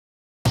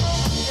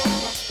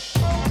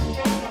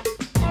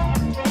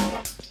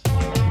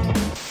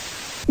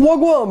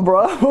Wagwan,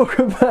 bro.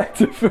 Welcome back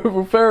to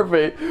Football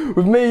Therapy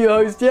with me, your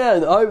host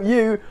Jan. I hope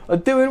you are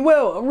doing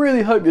well. I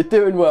really hope you're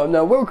doing well.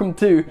 Now, welcome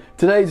to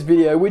today's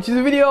video, which is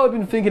a video I've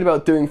been thinking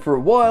about doing for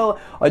a while.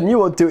 I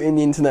knew I'd do it in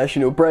the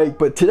international break,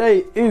 but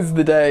today is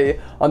the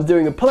day. I'm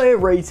doing a player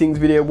ratings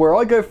video where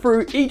I go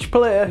through each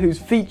player who's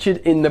featured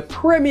in the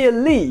Premier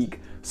League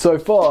so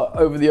far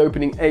over the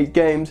opening 8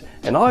 games,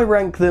 and I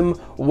rank them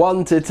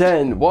 1 to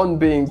 10. 1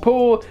 being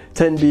poor,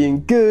 10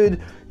 being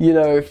good, you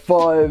know,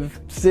 5,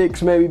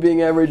 6 maybe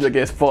being average. I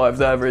guess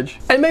 5's average.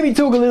 And maybe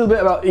talk a little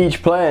bit about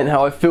each player and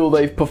how I feel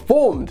they've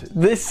performed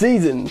this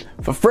season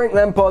for Frank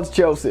Lampard's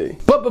Chelsea.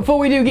 But before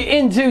we do get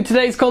into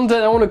today's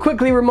content, I want to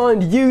quickly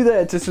remind you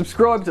there to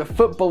subscribe to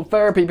Football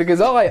Therapy,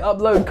 because I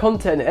upload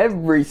content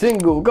every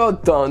single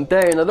goddamn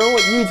day and I don't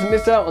want you to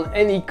miss out on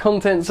any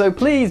content, so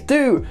please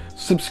do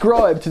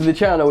subscribe to the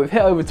channel. We've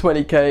hit over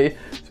 20k,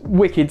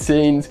 wicked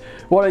scenes.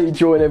 Why don't you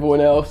join everyone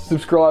else,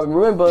 subscribe, and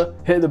remember,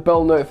 hit the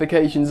bell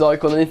notifications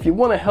icon. And if you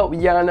want to help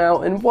Jan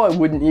out, and why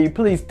wouldn't you,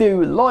 please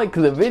do like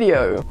the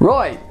video.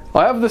 Right,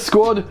 I have the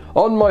squad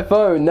on my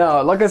phone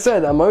now. Like I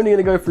said, I'm only going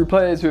to go through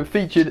players who have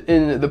featured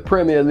in the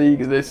Premier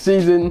League this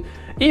season,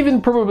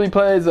 even probably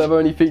players that have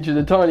only featured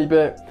a tiny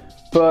bit,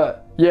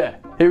 but yeah,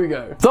 here we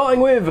go. Starting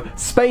with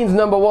Spain's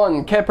number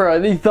 1,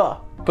 Kepa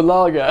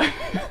Balaga.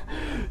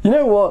 You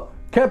know what?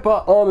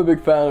 Kepa, I'm a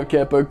big fan of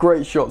Kepa.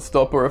 Great shot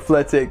stopper,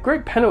 athletic,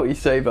 great penalty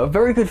saver,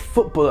 very good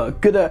footballer,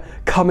 good at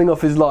coming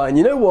off his line.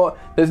 You know what?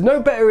 There's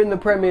no better in the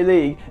Premier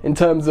League in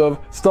terms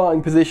of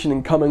starting position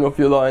and coming off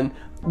your line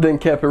than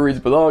Kepa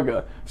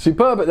Balaga.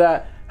 Superb at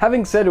that.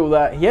 Having said all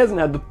that, he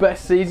hasn't had the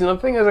best season. I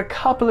think there's a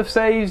couple of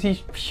saves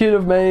he should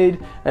have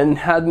made and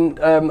hadn't.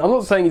 I'm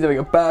not saying he's having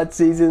a bad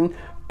season,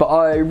 but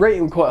I rate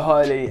him quite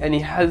highly, and he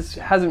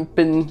hasn't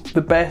been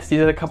the best. He's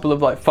had a couple of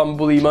like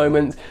fumble-y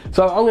moments,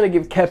 so I'm going to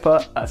give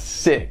Kepa a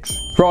 6.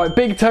 Right,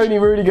 big Tony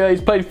Rudiger,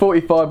 he's played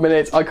 45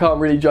 minutes. I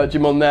can't really judge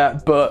him on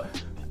that, but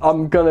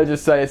I'm going to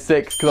just say a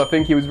 6 because I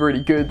think he was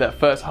really good that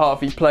first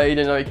half he played.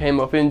 I know he came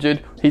off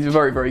injured. He's a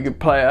very, very good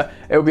player.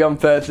 It would be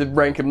unfair to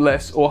rank him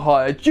less or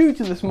higher due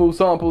to the small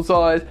sample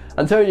size.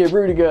 Antonio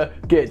Rudiger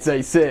gets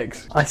a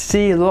 6. I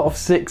see a lot of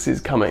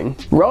 6s coming.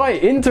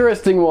 Right,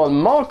 interesting one.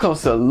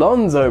 Marcos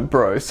Alonso,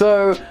 bro.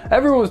 So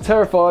everyone was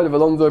terrified of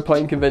Alonso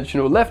playing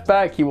conventional left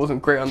back. He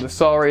wasn't great under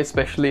Sarri,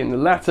 especially in the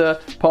latter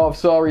part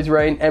of Sarri's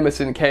reign.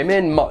 Emerson came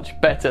in, much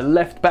better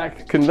left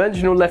back,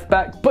 conventional left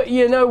back. But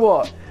you know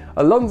what?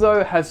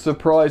 Alonso has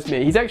surprised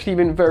me. He's actually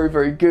been very,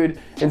 very good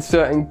in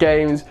certain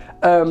games.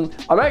 I'm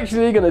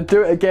actually going to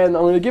do it again.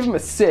 I'm going to give him a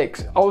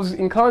 6. I was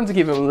inclined to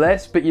give him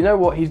less, but you know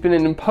what? He's been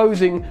an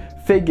imposing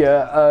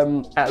figure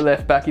at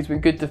left back. He's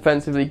been good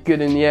defensively, good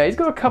in the air. He's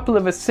got a couple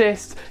of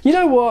assists. You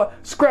know what?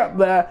 Scrap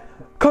that.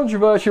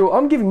 Controversial.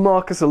 I'm giving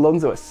Marcos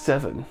Alonso a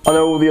 7. I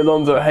know all the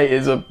Alonso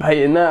haters are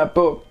hating that,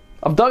 but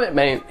I've done it,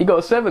 mate. He got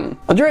a 7.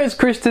 Andreas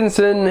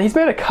Christensen, he's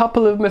made a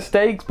couple of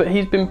mistakes, but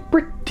he's been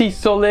pretty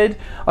solid.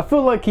 I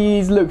feel like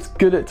he's looked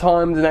good at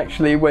times, and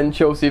actually when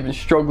Chelsea have been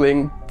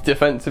struggling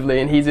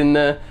defensively and he's in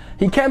there,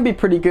 he can be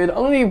pretty good. I'm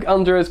going to give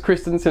Andreas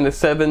Christensen a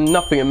 7,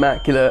 nothing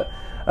immaculate.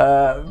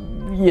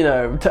 You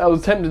know, I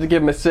was tempted to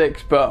give him a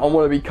 6, but I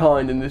want to be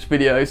kind in this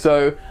video.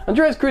 So,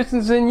 Andreas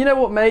Christensen, you know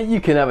what, mate?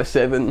 You can have a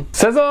 7.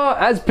 Cesar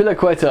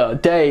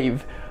Azpilicueta,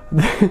 Dave.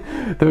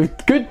 The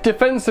good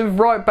defensive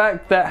right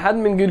back that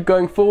hadn't been good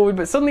going forward,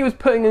 but suddenly was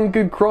putting in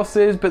good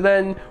crosses, but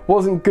then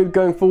wasn't good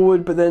going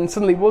forward, but then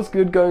suddenly was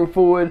good going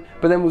forward,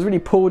 but then was really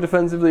poor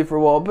defensively for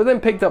a while, but then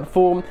picked up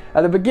form.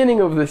 At the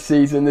beginning of this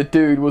season, the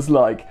dude was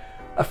like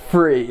a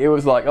free. It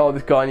was like, oh,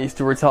 this guy needs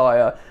to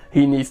retire.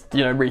 He needs,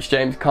 you know, Reece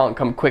James can't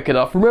come quick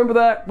enough. Remember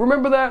that?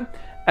 Remember that?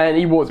 And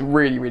he was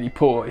really, really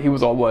poor. He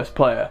was our worst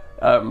player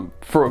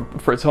for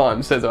a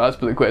time, Cesar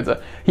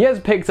Azpilicueta. He has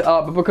picked it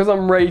up, but because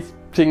I'm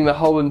rating the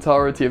whole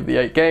entirety of the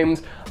 8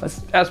 games,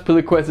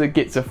 Azpilicueta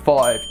gets a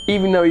 5.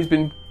 Even though he's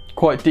been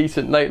quite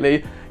decent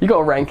lately, you got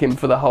to rank him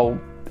for the whole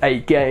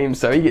 8 games,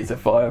 so he gets a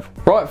 5.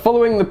 Right,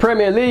 following the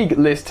Premier League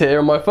list here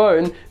on my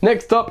phone,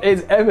 next up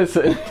is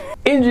Emerson.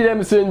 Injured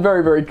Emerson,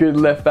 very, very good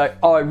left back.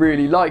 I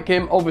really like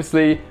him.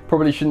 Obviously,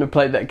 probably shouldn't have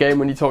played that game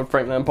when you told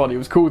Frank Lampard he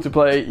was cool to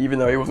play, even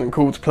though he wasn't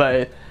cool to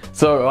play.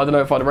 So I don't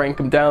know if I'd rank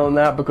him down on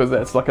that because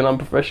that's like an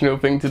unprofessional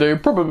thing to do.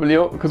 Probably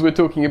not, because we're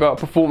talking about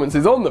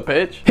performances on the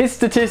pitch. His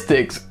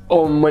statistics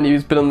on when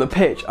he's been on the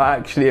pitch are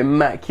actually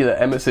immaculate,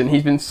 Emerson.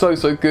 He's been so,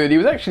 so good. He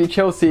was actually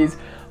Chelsea's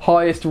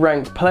highest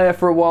ranked player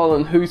for a while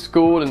on Who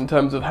Scored in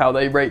terms of how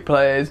they rate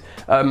players.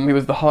 He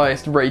was the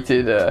highest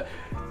rated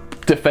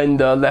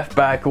defender, left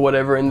back or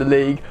whatever in the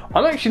league.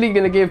 I'm actually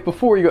going to give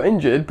before he got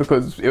injured,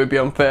 because it would be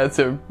unfair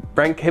to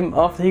rank him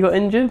after he got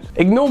injured.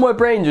 Ignore my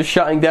brain just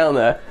shutting down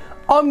there.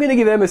 I'm going to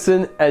give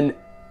Emerson a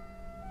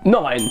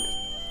 9.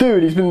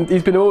 Dude,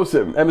 he's been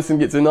awesome. Emerson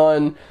gets a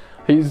 9.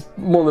 He's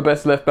one of the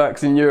best left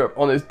backs in Europe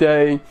on his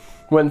day.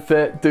 When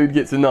fit, dude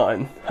gets a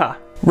 9. Ha.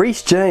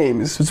 Reece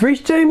James. Was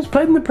Reece James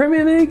played in the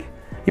Premier League?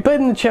 He played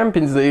in the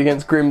Champions League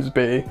against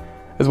Grimsby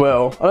as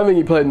well. I don't think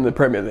he played in the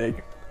Premier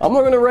League. I'm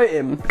not going to rate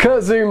him.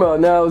 Kurt Zouma.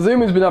 Now,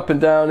 Zuma's been up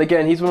and down.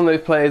 Again, he's one of those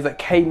players that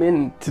came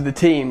into the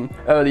team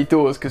early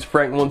doors because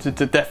Frank wanted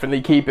to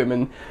definitely keep him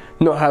and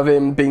not have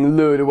him being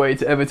lured away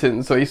to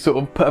Everton. So he sort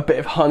of put a bit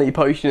of honey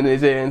potion in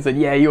his ear and said,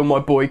 yeah, you're my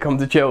boy, come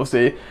to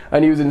Chelsea.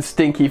 And he was in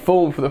stinky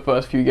form for the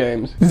first few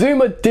games.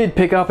 Zouma did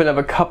pick up and have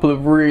a couple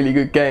of really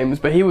good games,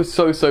 but he was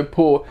so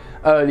poor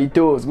early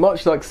doors,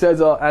 much like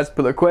Cesar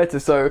Azpilicueta.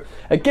 So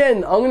again,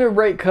 I'm going to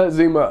rate Kurt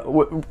Zouma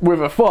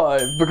with a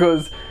 5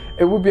 because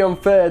it would be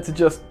unfair to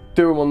just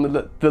do him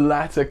on the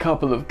latter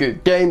couple of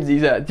good games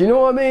he's had. Do you know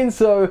what I mean?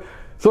 So,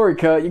 sorry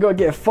Kurt, you got to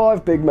get a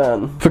 5, big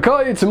man.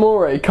 Fikayo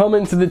Tomori,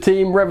 coming to the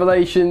team,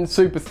 revelation,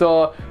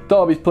 superstar,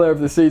 Derby's player of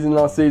the season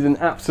last season,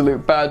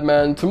 absolute bad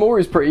man.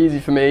 Tomori's pretty easy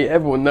for me.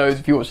 Everyone knows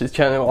if you watch this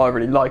channel, I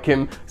really like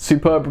him.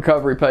 Superb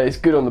recovery pace,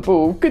 good on the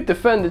ball, good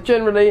defender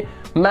generally.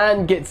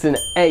 Man gets an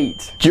 8.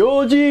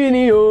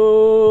 Jorginho.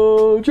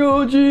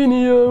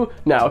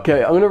 Now,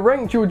 okay, I'm going to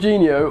rank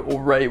Jorginho,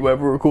 or rate,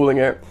 whatever we're calling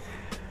it,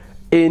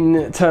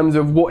 in terms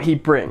of what he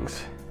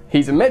brings.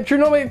 He's a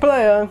metronomic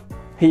player,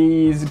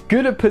 he's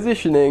good at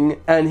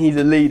positioning, and he's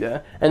a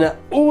leader. And at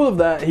all of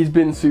that, he's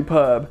been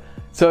superb.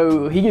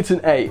 So he gets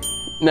an 8.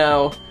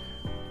 Now,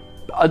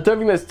 I don't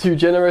think that's too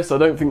generous. I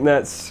don't think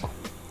that's...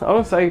 I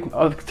would say,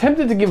 I'm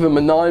tempted to give him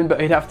a 9, but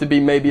he'd have to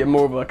be maybe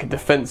more of like a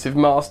defensive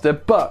master.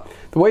 But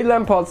the way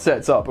Lampard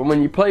sets up, and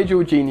when you play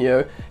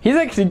Jorginho, he's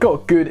actually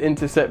got good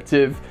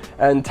interceptive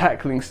and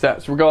tackling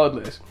stats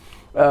regardless.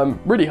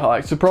 Really high,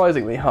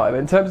 surprisingly high.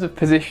 But in terms of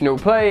positional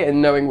play and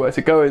knowing where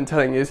to go and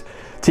telling his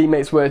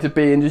teammates where to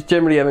be and just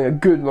generally having a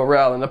good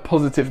morale and a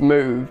positive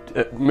mood,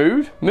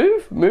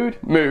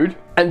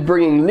 and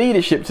bringing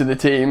leadership to the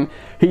team,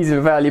 he's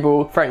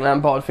invaluable. Frank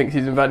Lampard thinks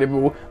he's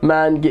invaluable.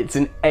 Man gets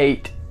an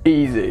 8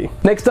 easy.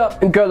 Next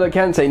up, N'Golo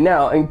Kante.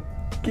 Now,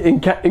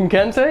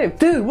 Kante?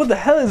 Dude, what the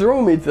hell is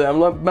wrong with me today? I'm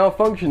like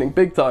malfunctioning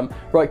big time.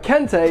 Right,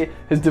 Kante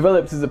has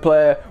developed as a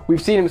player.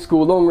 We've seen him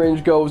score long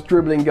range goals,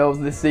 dribbling goals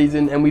this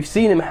season, and we've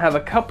seen him have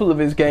a couple of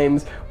his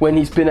games when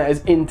he's been at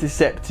his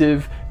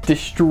interceptive,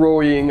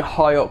 destroying,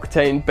 high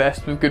octane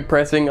best with good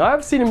pressing. I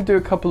have seen him do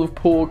a couple of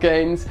poor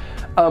games.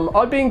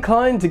 I'd be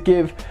inclined to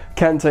give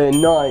Kante a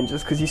 9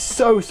 just because he's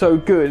so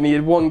good, and he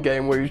had one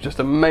game where he was just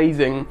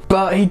amazing,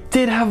 but he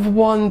did have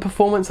one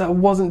performance that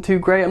wasn't too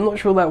great. I'm not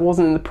sure that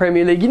wasn't in the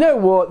Premier League. You know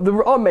what,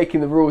 I'm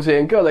making the rules here,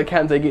 and N'Golo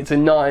Kante gets a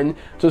 9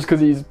 just because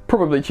he's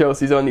probably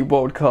Chelsea's only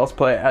world class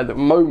player at the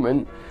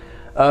moment.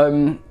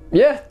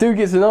 Yeah, dude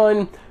gets a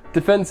 9.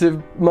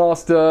 Defensive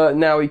master.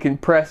 Now he can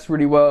press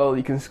really well,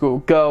 he can score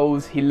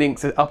goals, he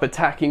links up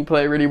attacking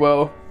play really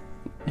well.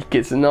 He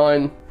gets a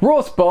 9.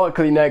 Ross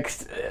Barkley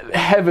next.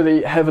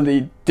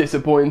 Heavily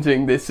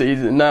disappointing this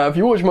season. Now, if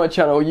you watch my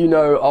channel, you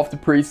know after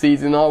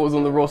pre-season I was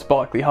on the Ross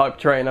Barkley hype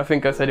train. I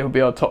think I said he'll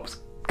be our top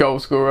goal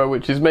scorer,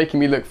 which is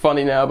making me look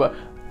funny now, but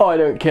I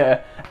don't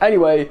care.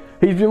 Anyway,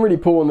 he's been really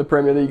poor in the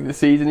Premier League this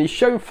season. He's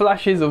shown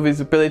flashes of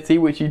his ability,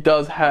 which he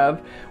does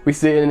have. We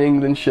see it in an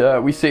England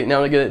shirt, we see it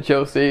now and again at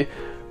Chelsea,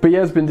 but he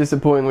has been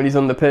disappointing when he's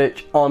on the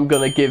pitch. I'm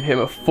gonna give him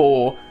a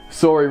 4.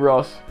 Sorry,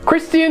 Ross.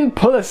 Christian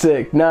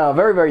Pulisic. Now,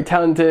 very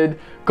talented.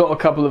 Got a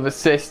couple of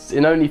assists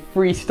in only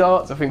 3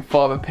 starts. I think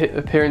 5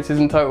 appearances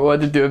in total. I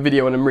did do a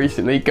video on him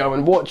recently. Go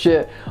and watch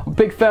it. I'm a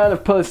big fan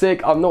of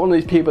Pulisic. I'm not one of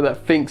these people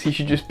that thinks he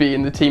should just be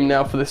in the team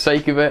now for the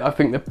sake of it. I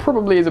think there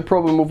probably is a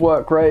problem with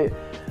work rate.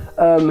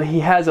 He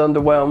has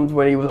underwhelmed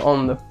when he was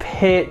on the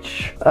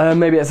pitch.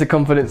 Maybe that's a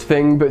confidence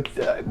thing, but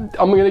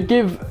I'm going to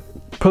give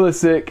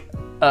Pulisic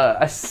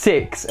a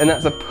 6, and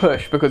that's a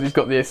push because he's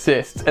got the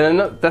assists. And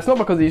that's not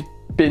because he's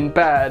been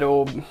bad,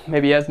 or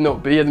maybe he has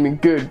not, but he hasn't been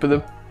good.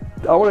 But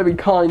I want to be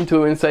kind to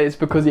him and say it's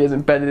because he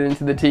hasn't bedded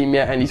into the team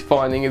yet and he's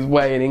finding his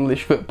way in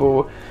English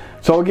football.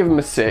 So I'll give him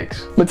a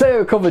 6.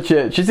 Mateo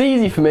Kovacic is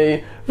easy for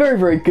me.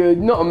 Very good,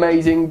 not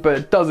amazing,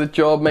 but does a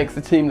job, makes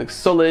the team look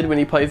solid when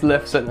he plays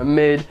left centre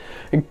mid.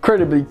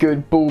 Incredibly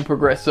good ball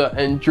progressor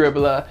and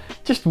dribbler.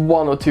 Just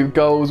 1 or 2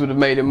 goals would have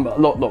made him a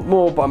lot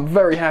more, but I'm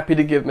very happy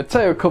to give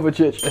Mateo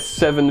Kovacic a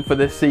 7 for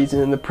this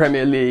season in the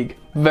Premier League.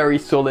 Very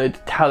solid,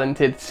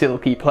 talented,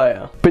 silky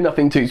player, but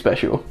nothing too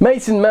special.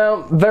 Mason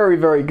Mount,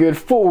 very good.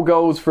 4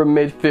 goals from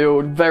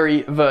midfield,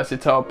 very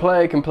versatile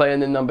player, can play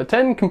in the number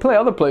 10, can play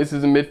other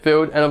places in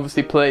midfield, and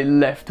obviously play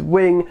left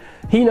wing.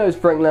 He knows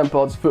Frank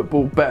Lampard's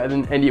football better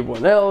than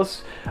anyone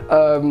else.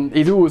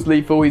 He's always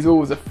lethal, he's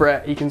always a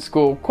threat, he can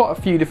score quite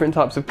a few different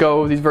types of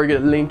goals, he's very good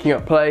at linking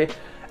up play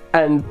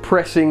and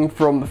pressing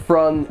from the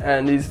front,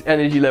 and his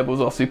energy levels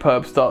are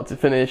superb start to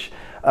finish.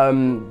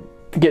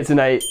 Gets an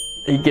 8.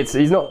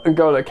 He's not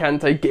N'Golo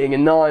Kante getting a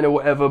 9 or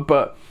whatever,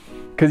 but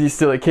because he's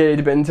still a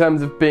kid, but in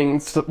terms of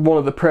being one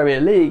of the Premier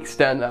League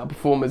standout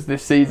performers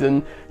this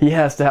season, he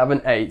has to have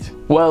an 8.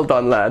 Well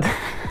done, lad.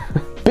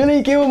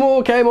 Billy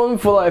Gilmore came on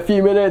for like a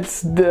few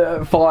minutes,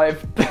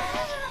 5.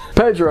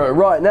 Pedro,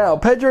 right now,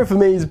 Pedro for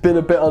me has been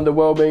a bit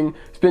underwhelming.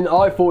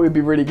 I thought he'd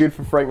be really good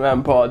for Frank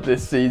Lampard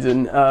this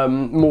season,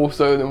 more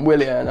so than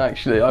Willian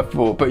actually, I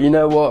thought, but you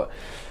know what?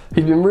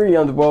 He's been really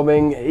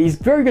underwhelming. He's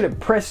very good at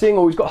pressing,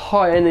 or he's got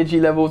high energy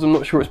levels. I'm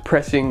not sure his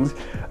pressing's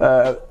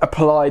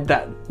applied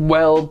that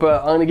well,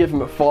 but I'm going to give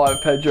him a 5,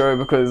 Pedro,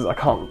 because I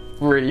can't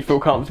really feel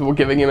comfortable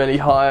giving him any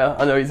higher.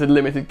 I know he's had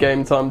limited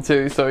game time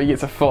too, so he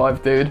gets a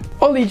 5, dude.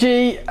 Ollie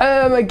G,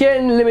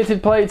 again,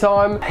 limited play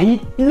time.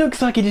 He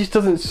looks like he just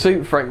doesn't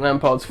suit Frank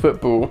Lampard's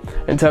football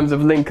in terms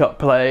of link-up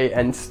play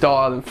and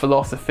style and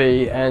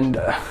philosophy, and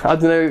I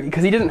don't know,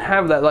 because he doesn't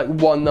have that like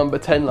one number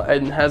 10 like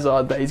Eden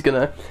Hazard that he's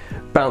gonna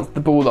bounce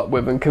the ball up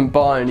with and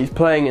combine. He's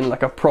playing in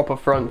like a proper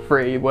front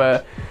three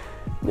where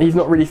he's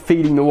not really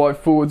feeding the wide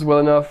forwards well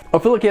enough. I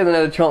feel like he hasn't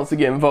had a chance to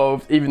get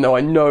involved, even though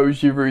I know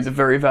Giroud's a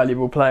very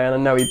valuable player and I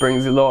know he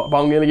brings a lot,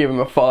 but I'm going to give him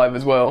a 5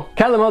 as well.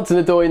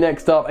 Hudson-Odoi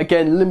next up,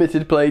 again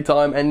limited play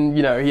time, and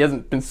you know, he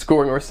hasn't been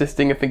scoring or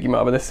assisting. I think he might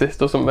have an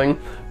assist or something,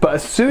 but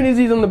as soon as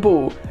he's on the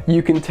ball,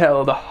 you can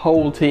tell the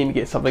whole team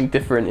gets something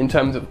different in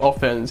terms of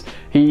offense.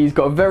 He's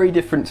got a very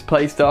different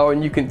play style,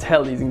 and you can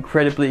tell he's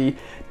incredibly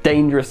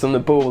dangerous on the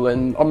ball,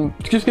 and I'm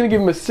just going to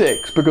give him a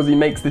 6 because he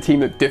makes the team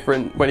look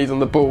different when he's on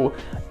the ball,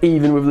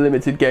 even with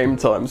limited game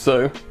time.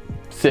 So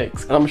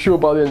 6, and I'm sure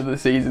by the end of the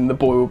season the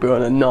boy will be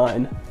on a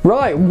 9.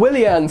 Right,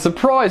 Willian,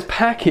 surprise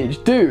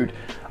package, dude.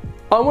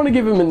 I want to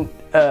give him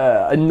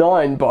a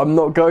 9, but I'm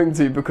not going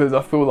to, because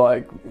I feel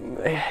like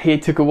he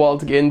took a while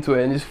to get into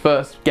it. In his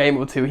first game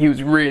or two, he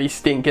was really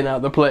stinking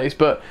out the place,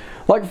 but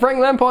like Frank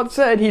Lampard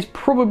said, he's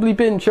probably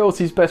been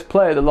Chelsea's best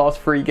player the last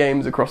 3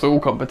 games across all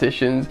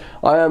competitions.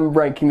 I am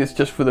ranking this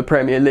just for the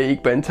Premier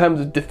League, but in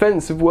terms of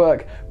defensive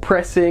work,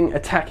 pressing,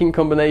 attacking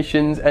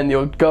combinations, and the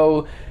odd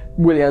goal,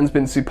 Willian's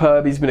been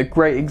superb. He's been a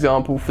great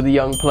example for the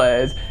young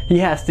players. He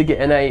has to get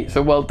an 8,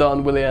 so well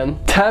done,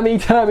 Willian. Tammy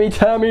Abraham.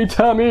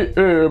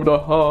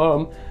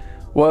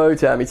 Whoa,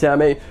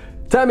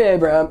 Tammy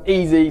Abraham,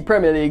 easy,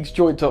 Premier League's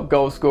joint top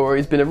goal scorer.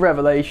 He's been a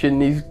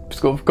revelation. He's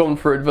sort of gone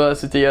through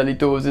adversity early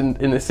doors in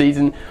the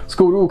season,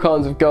 scored all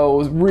kinds of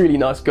goals, really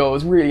nice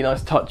touches,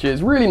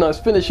 really nice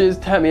finishes.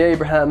 Tammy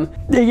Abraham,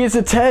 he gets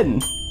a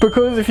 10,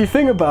 because if you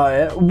think about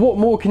it, what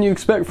more can you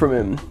expect from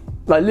him?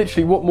 Like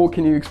literally, what more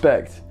can you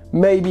expect?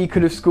 Maybe he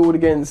could have scored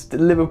against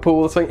Liverpool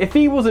or something. If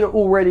he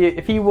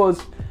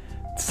was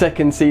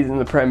second season in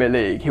the Premier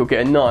League, he'll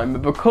get a 9,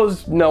 but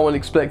because no one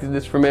expected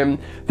this from him,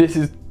 this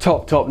is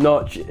top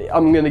notch.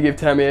 I'm going to give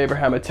Tammy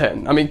Abraham a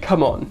 10. I mean,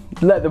 come on,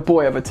 let the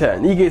boy have a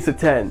 10. He gets a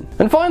 10.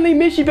 And finally,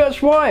 Michy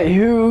Batshuayi,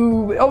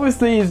 who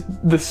obviously is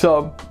the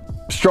sub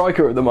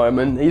striker at the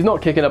moment. He's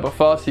not kicking up a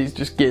fuss, he's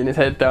just getting his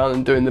head down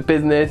and doing the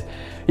business.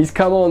 He's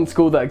come on,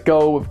 scored that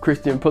goal with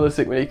Christian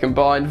Pulisic when he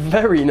combined.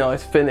 Very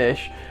nice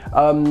finish.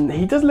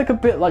 He does look a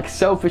bit like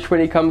selfish when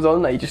he comes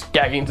on, like he's just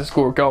gagging to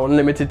score a goal in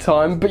limited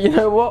time, but you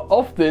know what?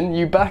 Often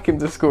you back him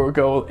to score a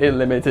goal in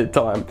limited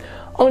time.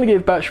 I'm going to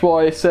give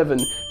Batshuayi a 7,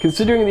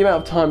 considering the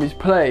amount of time he's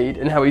played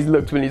and how he's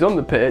looked when he's on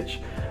the pitch.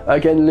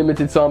 Again,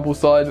 limited sample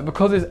size, but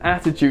because his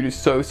attitude is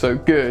so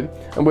good,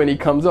 and when he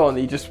comes on,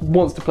 he just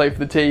wants to play for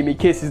the team, he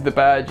kisses the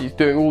badge, he's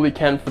doing all he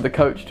can for the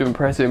coach to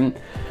impress him,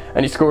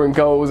 and he's scoring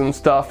goals and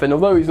stuff, and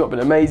although he's not been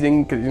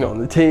amazing because he's not on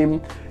the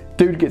team,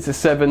 dude gets a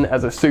 7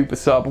 as a super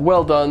sub.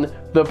 Well done,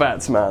 the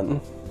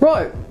Batsman.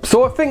 Right,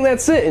 so I think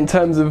that's it in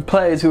terms of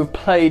players who have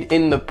played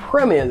in the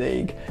Premier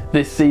League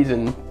this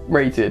season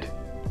rated.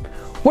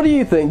 What do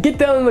you think? Get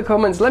down in the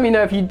comments, let me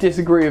know if you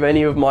disagree with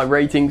any of my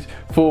ratings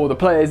for the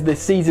players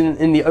this season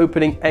in the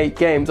opening 8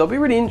 games. I'll be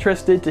really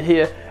interested to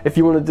hear if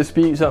you want to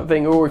dispute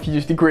something, or if you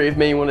just agree with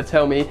me and want to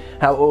tell me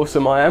how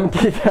awesome I am.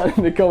 Get down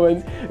in the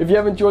comments. If you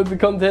have enjoyed the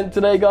content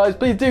today, guys,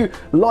 please do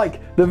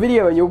like the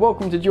video, and you're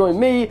welcome to join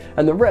me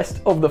and the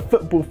rest of the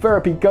Football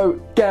Therapy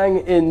Goat gang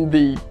in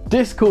the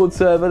Discord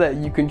server that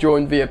you can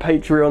join via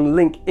Patreon.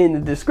 Link in the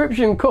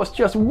description. Costs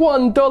just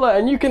 $1,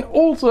 and you can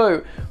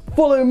also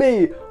follow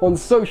me on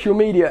social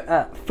media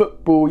at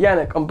Football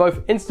Yannick on both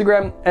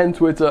Instagram and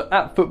Twitter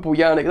at Football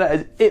Yannick. That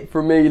is it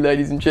from me,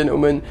 ladies and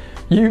gentlemen.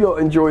 You lot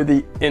enjoy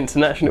the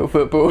international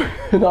football,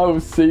 and I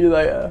will see you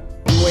later.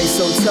 You ain't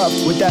so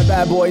tough with that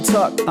bad boy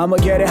tuck. I'ma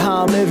get it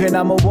how I'm living,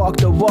 I'ma walk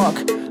the walk.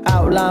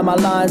 Outline my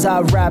lines, I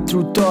rap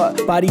through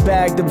thought. Body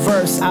bag the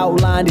verse,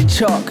 outlined in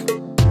chalk.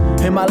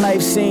 In my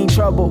life seen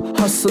trouble,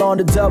 hustle on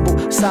the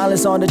double,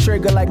 silence on the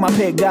trigger like my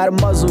pick got a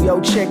muzzle. Yo,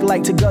 chick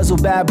like to guzzle,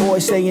 bad boy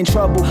stay in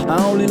trouble.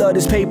 I only love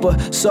this paper,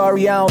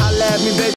 sorry I don't. I laugh me, baby.